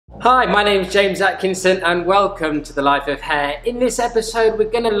Hi, my name is James Atkinson and welcome to The Life of Hair. In this episode we're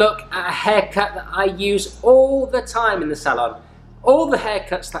going to look at a haircut that I use all the time in the salon. All the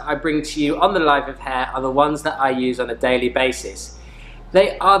haircuts that I bring to you on The Life of Hair are the ones that I use on a daily basis.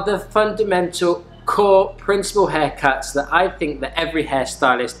 They are the fundamental core principal haircuts that I think that every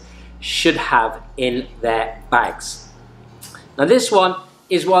hairstylist should have in their bags. Now this one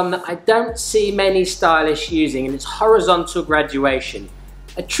is one that I don't see many stylists using, and it's horizontal graduation.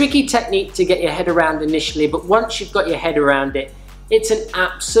 A tricky technique to get your head around initially, but once you've got your head around it, it's an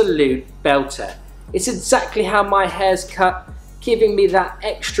absolute belter. It's exactly how my hair's cut, giving me that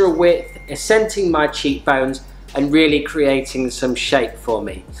extra width, accenting my cheekbones and really creating some shape for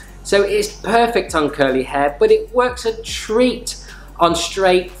me. So it's perfect on curly hair, but it works a treat on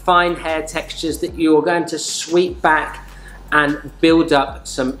straight, fine hair textures that you're going to sweep back and build up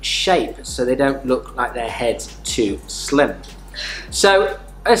some shape so they don't look like their head's too slim. So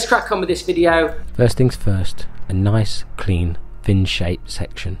let's crack on with this video. First things first, a nice clean fin shape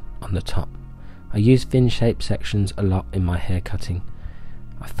section on the top. I use fin shape sections a lot in my hair cutting.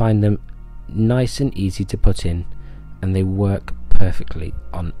 I find them nice and easy to put in, and they work perfectly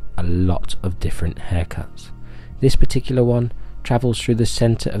on a lot of different haircuts. This particular one travels through the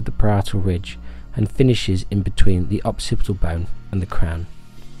centre of the parietal ridge and finishes in between the occipital bone and the crown.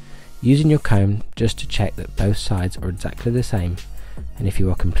 Using your comb just to check that both sides are exactly the same, and if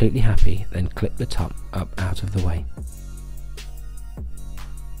you are completely happy, then clip the top up out of the way.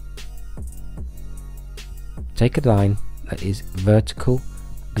 Take a line that is vertical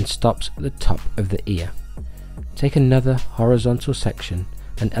and stops at the top of the ear. Take another horizontal section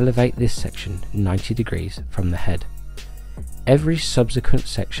and elevate this section 90 degrees from the head. Every subsequent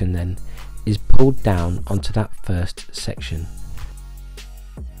section then is pulled down onto that first section.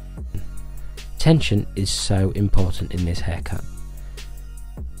 Tension is so important in this haircut.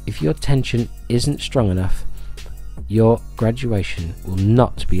 If your tension isn't strong enough, your graduation will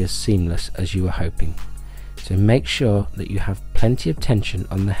not be as seamless as you were hoping. So make sure that you have plenty of tension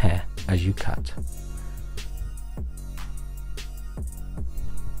on the hair as you cut.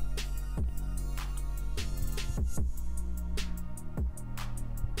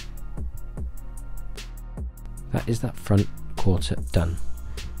 That is that front quarter done.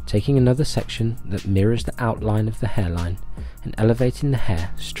 Taking another section that mirrors the outline of the hairline and elevating the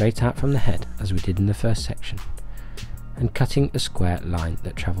hair straight out from the head as we did in the first section, and cutting a square line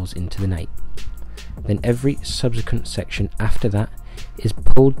that travels into the nape. Then every subsequent section after that is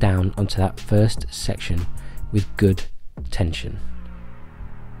pulled down onto that first section with good tension.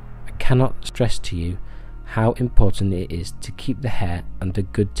 I cannot stress to you how important it is to keep the hair under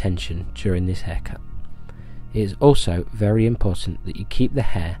good tension during this haircut. It is also very important that you keep the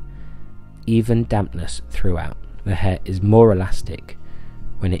hair even dampness throughout. The hair is more elastic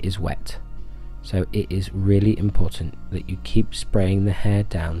when it is wet, so it is really important that you keep spraying the hair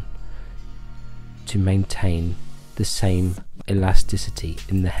down to maintain the same elasticity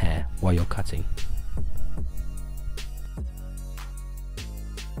in the hair while you're cutting.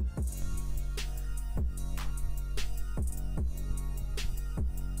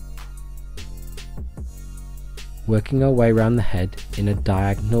 Working our way around the head in a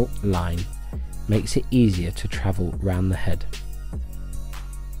diagonal line makes it easier to travel round the head.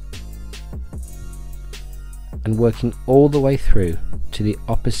 And working all the way through to the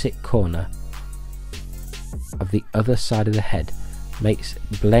opposite corner of the other side of the head makes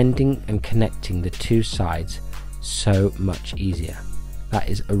blending and connecting the two sides so much easier. That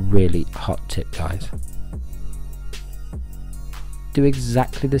is a really hot tip, guys. Do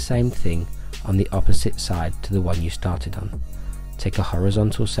exactly the same thing on the opposite side to the one you started on. Take a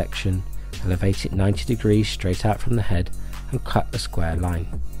horizontal section, elevate it 90 degrees straight out from the head and cut a square line.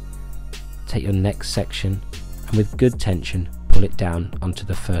 Take your next section and with good tension pull it down onto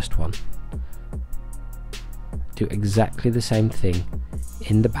the first one. Do exactly the same thing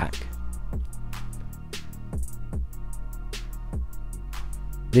in the back.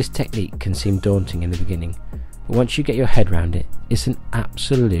 This technique can seem daunting in the beginning, but once you get your head around it, it's an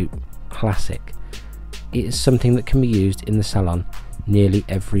absolute classic. It is something that can be used in the salon nearly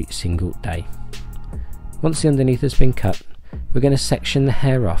every single day. Once the underneath has been cut, we're going to section the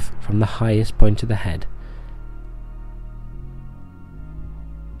hair off from the highest point of the head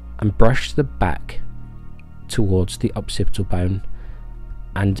and brush the back towards the occipital bone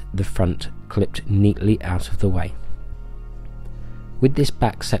and the front clipped neatly out of the way. With this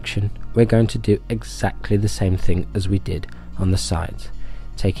back section, we're going to do exactly the same thing as we did on the sides,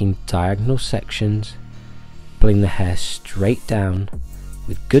 taking diagonal sections, pulling the hair straight down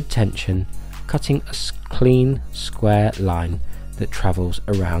with good tension, cutting a clean square line that travels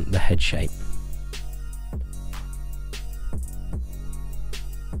around the head shape.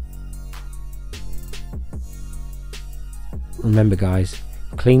 Remember guys,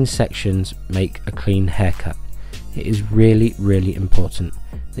 clean sections make a clean haircut. It is really, really important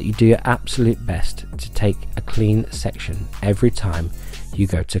that you do your absolute best to take a clean section every time you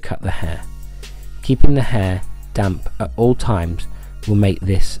go to cut the hair. Keeping the hair damp at all times will make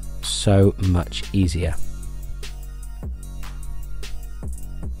this so much easier.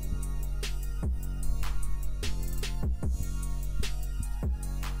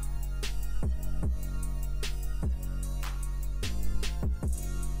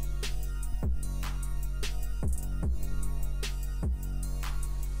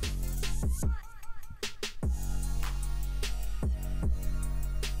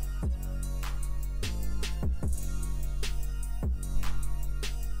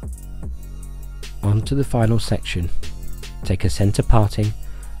 On to the final section. Take a centre parting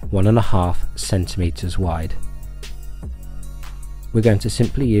 1.5 centimeters wide. We're going to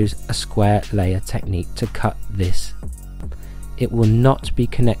simply use a square layer technique to cut this. It will not be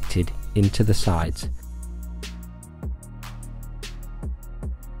connected into the sides.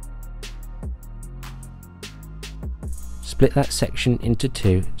 Split that section into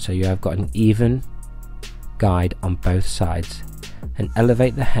two so you have got an even guide on both sides, and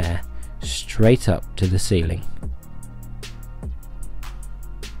elevate the hair straight up to the ceiling.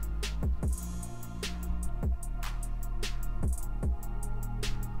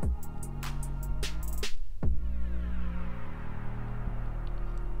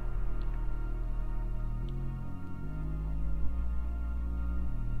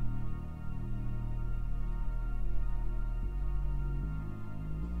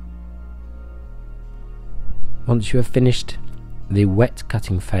 Once you have finished the wet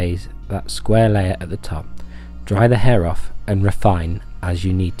cutting phase, that square layer at the top, dry the hair off and refine as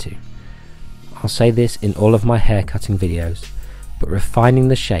you need to. I'll say this in all of my hair cutting videos, but refining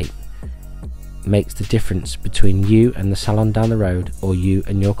the shape makes the difference between you and the salon down the road, or you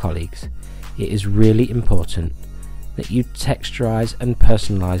and your colleagues. It is really important that you texturize and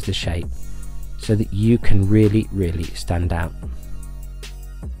personalize the shape so that you can really stand out.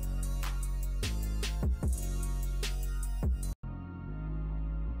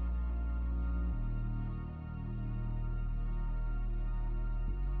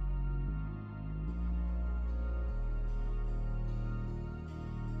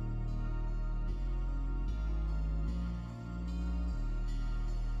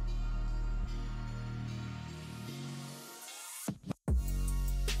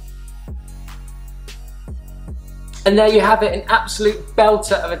 And there you have it, an absolute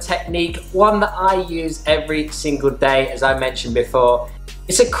belter of a technique, one that I use every single day, as I mentioned before.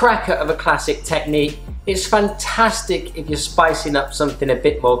 It's a cracker of a classic technique. It's fantastic if you're spicing up something a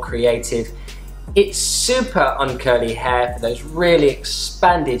bit more creative. It's super on curly hair for those really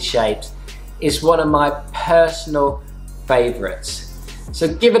expanded shapes. It's one of my personal favorites.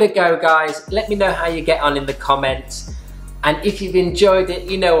 So give it a go guys, let me know how you get on in the comments. And if you've enjoyed it,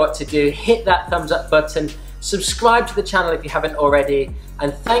 you know what to do. Hit that thumbs up button. Subscribe to the channel if you haven't already,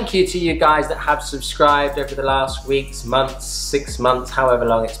 and thank you to you guys that have subscribed over the last weeks, months, 6 months, however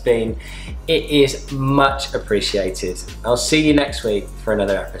long it's been. It is much appreciated. I'll see you next week for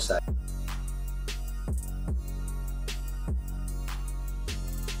another episode.